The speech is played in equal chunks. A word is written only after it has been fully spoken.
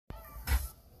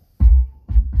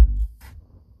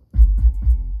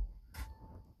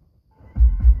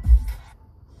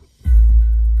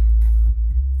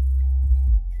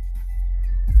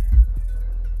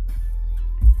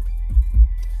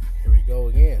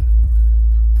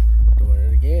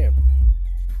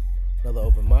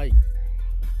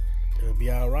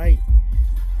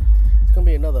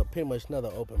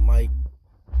another open mic.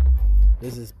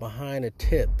 This is behind the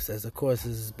tips, as of course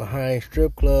this is behind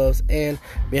strip clubs and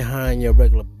behind your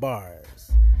regular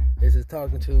bars. This is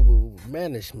talking to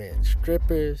management,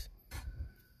 strippers,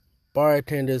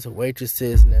 bartenders,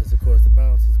 waitresses, and that's of course the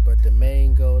bouncers. But the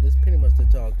main goal is pretty much to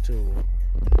talk to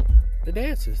the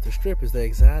dancers, the strippers, the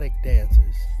exotic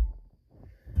dancers.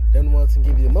 Then once and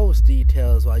give you the most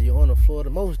details while you're on the floor,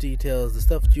 the most details, the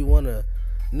stuff that you want to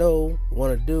know,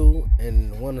 want to do,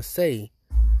 and want to say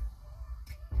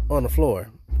on the floor.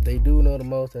 They do know the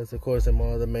most. That's of course them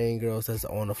all the main girls that's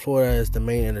on the floor. That is the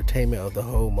main entertainment of the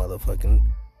whole motherfucking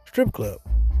strip club.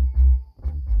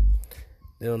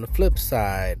 Then on the flip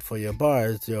side, for your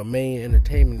bars, your main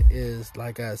entertainment is,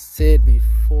 like I said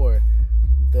before,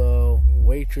 the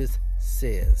waitress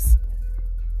says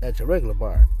at your regular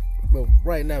bar. But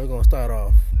right now we're gonna start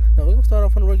off on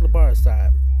the regular bar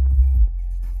side.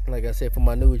 Like I said, for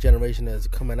my new generation that's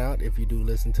coming out, if you do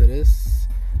listen to this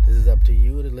is up to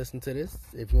you to listen to this.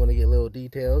 If you want to get little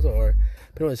details or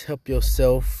pretty much help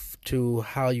yourself to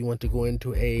how you want to go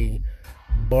into a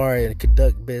bar and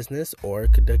conduct business or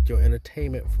conduct your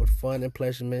entertainment for fun and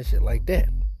pleasure and shit like that.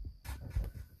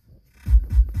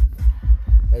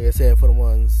 Like I said, for the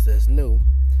ones that's new,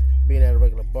 being at a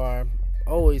regular bar,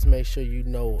 always make sure you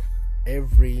know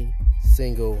every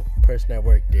single person that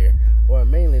worked there, or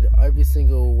mainly every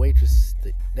single waitress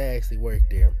that actually worked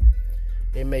there.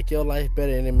 It make your life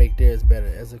better and it make theirs better.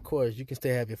 As of course, you can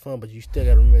still have your fun, but you still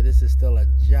gotta remember this is still a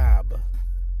job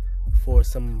for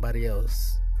somebody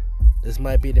else. This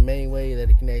might be the main way that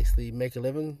it can actually make a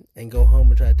living and go home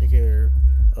and try to take care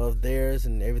of theirs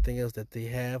and everything else that they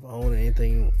have, own, and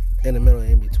anything in the middle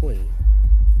and in between.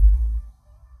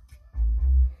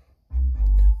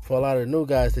 For a lot of the new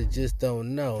guys that just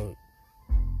don't know,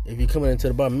 if you're coming into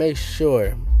the bar, make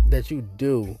sure that you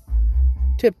do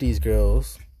tip these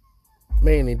girls,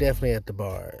 mainly definitely at the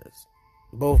bars.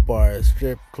 Both bars,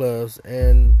 strip clubs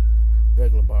and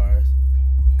regular bars.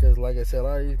 Because like I said, a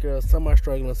lot of these girls, some are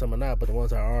struggling, some are not, but the ones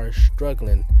that are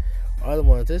struggling are the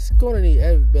ones that's going to need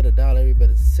every bit of dollar, every bit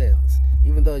of cents.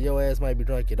 Even though your ass might be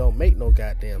drunk, it don't make no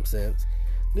goddamn sense.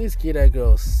 At least give that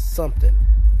girl something.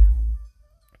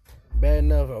 Bad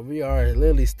enough, we are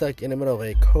literally stuck in the middle of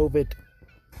a COVID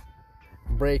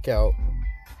breakout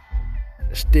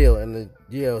still in the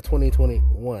year of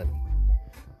 2021,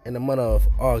 in the month of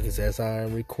August as I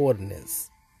am recording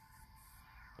this.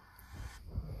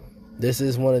 This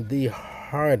is one of the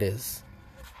hardest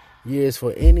years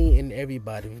for any and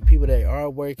everybody, for people that are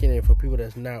working and for people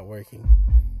that's not working.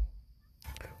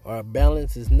 Our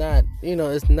balance is not,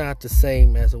 it's not the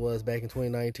same as it was back in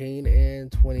 2019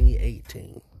 and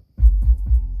 2018.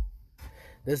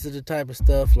 This is the type of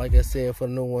stuff, like I said, for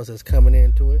the new ones that's coming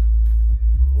into it.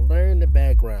 Learn the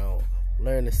background,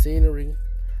 learn the scenery,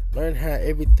 learn how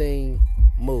everything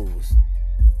moves.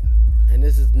 And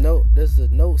this is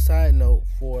a side note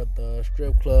for the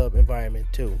strip club environment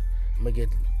too. I'm gonna get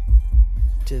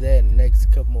to that in the next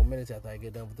couple more minutes after I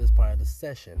get done with this part of the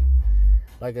session.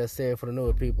 Like I said, for the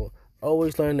newer people,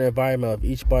 always learn the environment of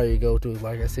each bar you go to.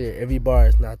 Like I said, every bar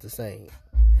is not the same.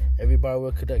 Every bar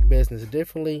will conduct business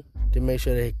differently to make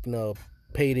sure they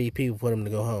pay these people for them to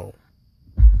go home.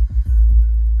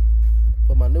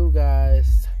 For my new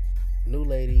guys, new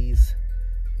ladies,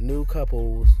 new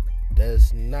couples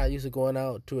that's not used to going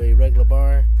out to a regular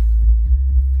bar,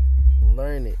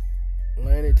 learn it.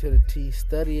 Learn it to the T.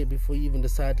 Study it before you even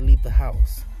decide to leave the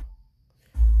house.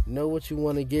 Know what you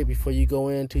want to get before you go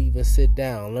in to even sit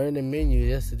down. Learn the menu.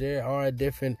 Yes, there are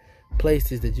different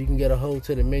places that you can get a hold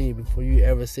to the menu before you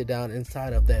ever sit down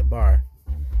inside of that bar.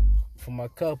 For my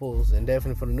couples and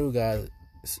definitely for the new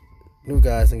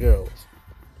guys and girls,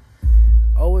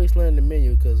 always learn the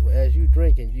menu, because as you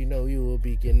drinking, you will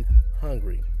be getting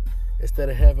hungry. Instead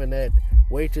of having that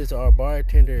waitress or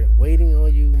bartender waiting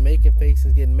on you, making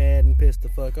faces, getting mad and pissed the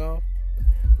fuck off,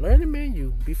 learn the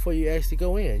menu before you actually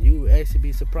go in. You will actually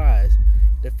be surprised.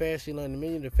 The faster you learn the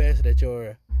menu, the faster that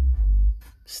your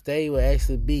stay will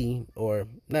actually be, or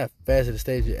not faster the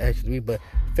stage will actually be, but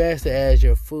faster as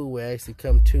your food will actually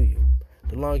come to you.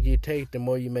 The longer you take, the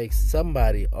more you make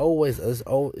somebody. It's always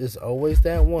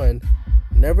that one,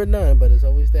 never none, but it's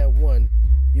always that one.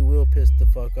 You will piss the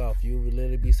fuck off. You will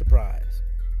literally be surprised.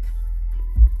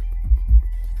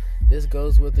 This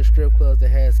goes with the strip clubs that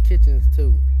has kitchens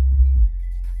too.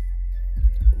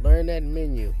 Learn that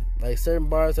menu. Like certain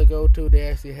bars I go to, they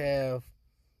actually have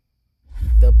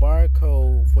the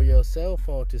barcode for your cell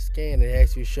phone to scan and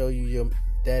actually show you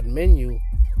that menu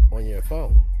on your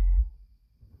phone.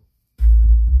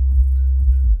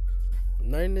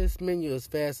 Learn this menu as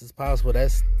fast as possible.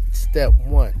 That's step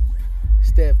one.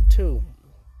 Step two,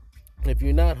 If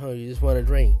you're not hungry, you just want to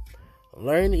drink.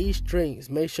 Learn each drink.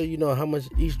 Make sure you know how much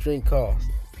each drink costs.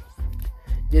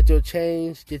 Get your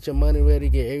change, get your money ready,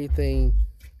 get everything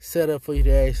set up for you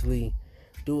to actually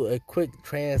do a quick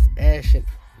transaction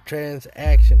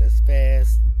as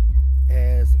fast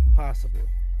as possible.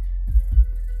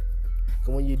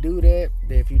 And when you do that,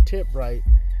 then if you tip right,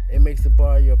 it makes the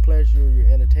bar, your pleasure, your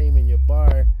entertainment, your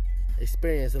bar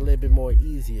experience a little bit more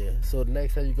easier. So the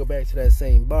next time you go back to that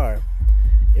same bar,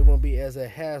 it won't be as a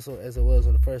hassle as it was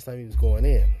when the first time you was going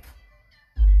in.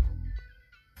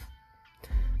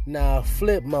 Now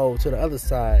flip mode to the other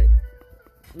side.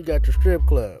 You got your strip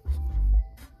clubs.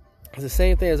 It's the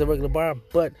same thing as a regular bar,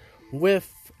 but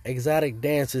with exotic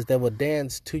dancers that will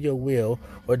dance to your will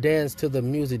or dance to the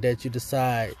music that you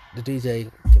decide the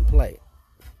DJ can play.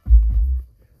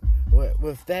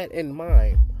 With that in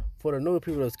mind, for the newer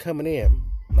people that's coming in,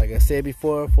 like I said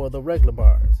before, for the regular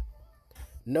bars,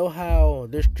 know how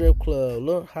this strip club,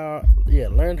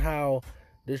 learn how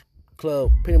this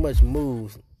club pretty much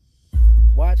moves.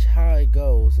 Watch how it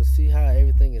goes and see how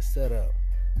everything is set up.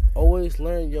 Always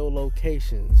learn your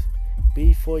locations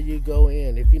before you go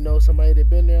in. If you know somebody that's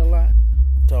been there a lot,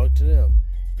 talk to them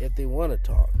if they want to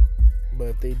talk. But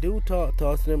if they do talk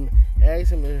to them, ask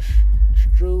them in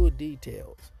true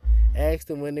details. Ask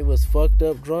them when they was fucked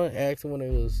up drunk. Ask them when they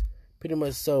was pretty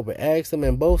much sober. Ask them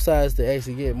in both sides to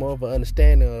actually get more of an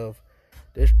understanding of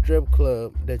this strip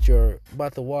club that you're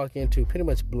about to walk into, pretty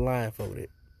much blindfolded.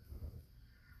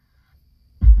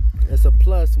 It's a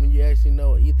plus when you actually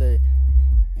know either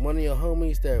one of your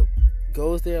homies that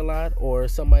goes there a lot or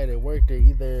somebody that worked there,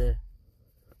 either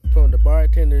from the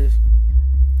bartenders,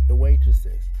 the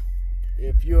waitresses.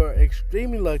 If you're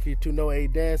extremely lucky to know a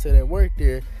dancer that worked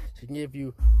there, she can give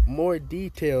you more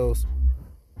details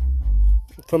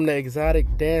from the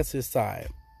exotic dancer side.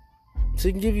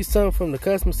 She can give you some from the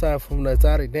customer side, from the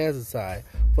exotic dancer side.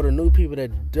 For the new people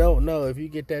that don't know, if you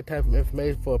get that type of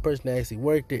information for a person that actually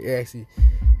worked there, it actually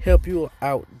help you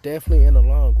out definitely in the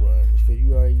long run.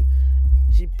 Because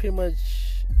she pretty much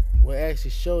will actually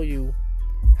show you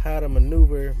how to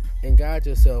maneuver and guide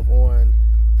yourself on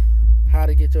how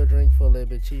to get your drink for a little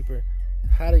bit cheaper,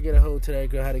 how to get a hold to that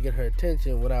girl, how to get her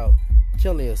attention without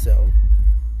killing yourself,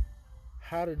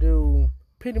 how to do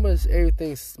pretty much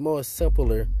everything more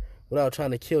simpler without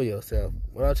trying to kill yourself,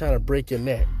 without trying to break your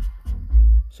neck.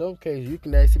 Some cases you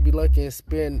can actually be lucky and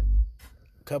spend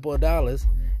a couple of dollars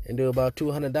and do about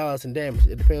 $200 in damage.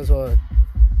 It depends on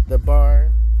the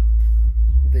bar,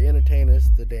 the entertainers,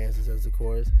 the dancers, of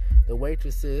course, the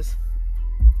waitresses,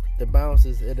 the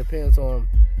bouncers. It depends on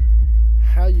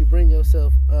how you bring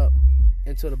yourself up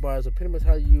into the bars, or pretty much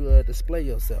how you display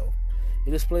yourself.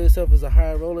 You display yourself as a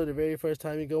high roller the very first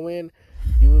time you go in,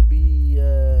 you will be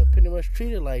pretty much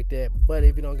treated like that. But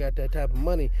if you don't got that type of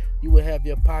money, you will have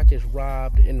your pockets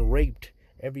robbed and raped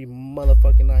every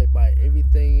motherfucking night by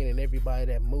everything and everybody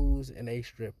that moves in a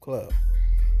strip club.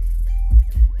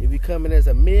 If you come in as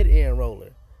a mid-end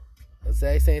roller, the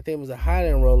exact same thing as a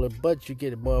high-end roller, but you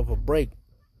get more of a break.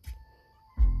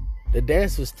 The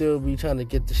dancers will still be trying to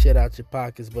get the shit out your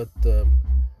pockets, but the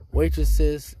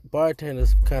waitresses,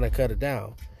 bartenders kind of cut it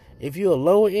down. If you're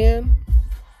low end,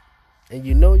 and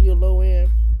you know you're low end,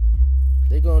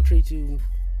 they're going to treat you,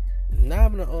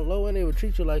 not on low end, they will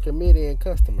treat you like a mid-end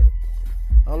customer.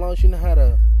 As long as you know how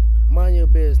to mind your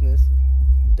business,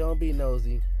 don't be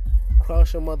nosy,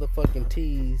 cross your motherfucking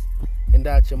T's and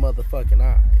dot your motherfucking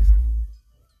I's.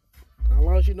 As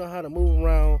long as you know how to move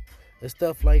around and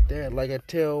stuff like that, like I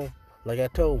told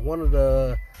one of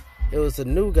it was a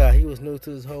new guy, he was new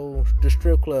to the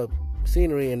strip club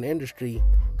scenery and industry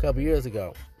a couple years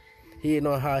ago. He didn't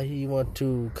know how he wanted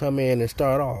to come in and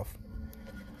start off.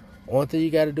 One thing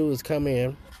you got to do is come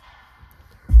in,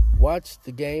 watch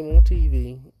the game on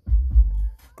TV,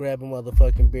 grab a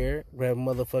motherfucking beer, grab a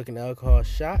motherfucking alcohol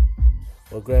shot,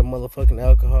 or grab a motherfucking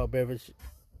alcohol beverage,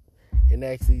 and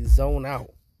actually zone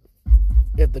out.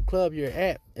 If the club you're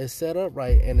at is set up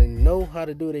right and they know how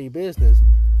to do their business,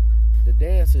 the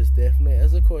dancers definitely,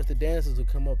 as of course the dancers will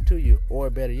come up to you,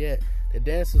 or better yet, the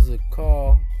dancers will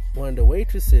call one of the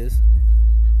waitresses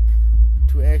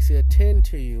to actually attend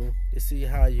to you to see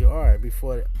how you are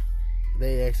before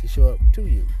they actually show up to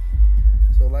you.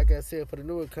 So like I said, for the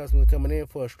newer customers coming in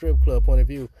for a strip club point of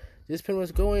view, just pretty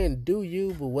much go in, do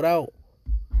you, but without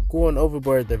going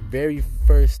overboard the very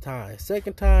first time.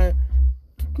 Second time,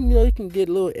 you can get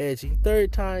a little edgy.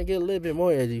 Third time, get a little bit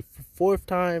more edgy. Fourth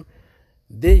time,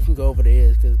 then you can go over the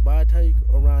edge, because by the time you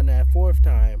around that fourth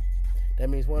time, that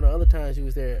means one of the other times you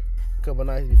was there a couple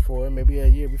nights before, maybe a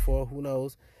year before, who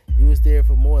knows, you was there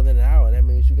for more than an hour. That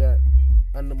means you got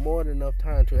more than enough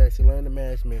time to actually learn the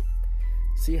management,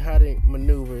 See how they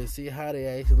maneuver. See how they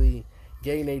actually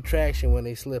gain their traction when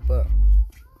they slip up.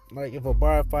 Like if a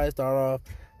bar fight start off,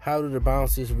 how do the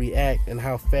bouncers react and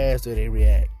how fast do they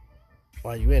react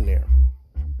while you in there?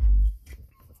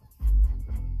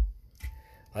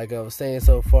 Like I was saying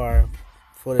so far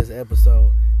for this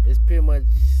episode, it's pretty much,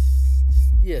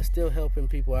 still helping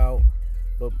people out,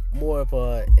 but more of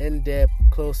a in-depth,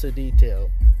 closer detail.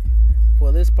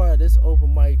 For this part, this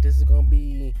open mic, this is going to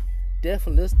be,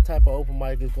 definitely this type of open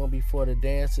mic is going to be for the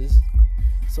dancers.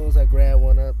 As soon as I grab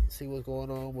one up, see what's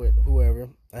going on with whoever,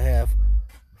 I have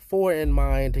 4 in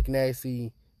mind that can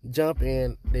actually jump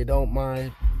in. They don't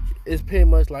mind. It's pretty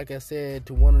much like I said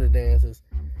to one of the dancers,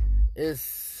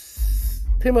 it's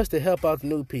pretty much to help out the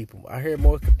new people. I hear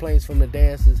more complaints from the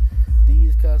dancers,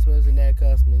 these customers and that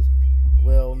customers.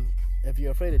 Well, if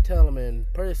you're afraid to tell them in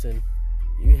person,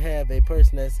 you have a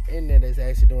person that's in there that's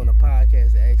actually doing a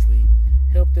podcast to actually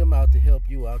help them out, to help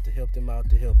you out, to help them out,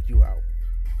 to help you out.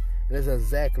 And it's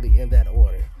exactly in that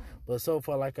order. But so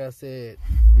far, like I said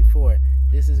before,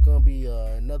 this is going to be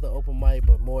another open mic,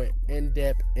 but more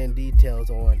in-depth and details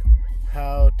on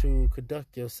how to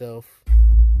conduct yourself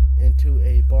into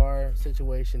a bar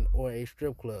situation or a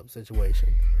strip club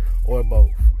situation, or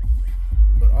both.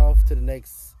 But off to the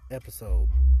next episode.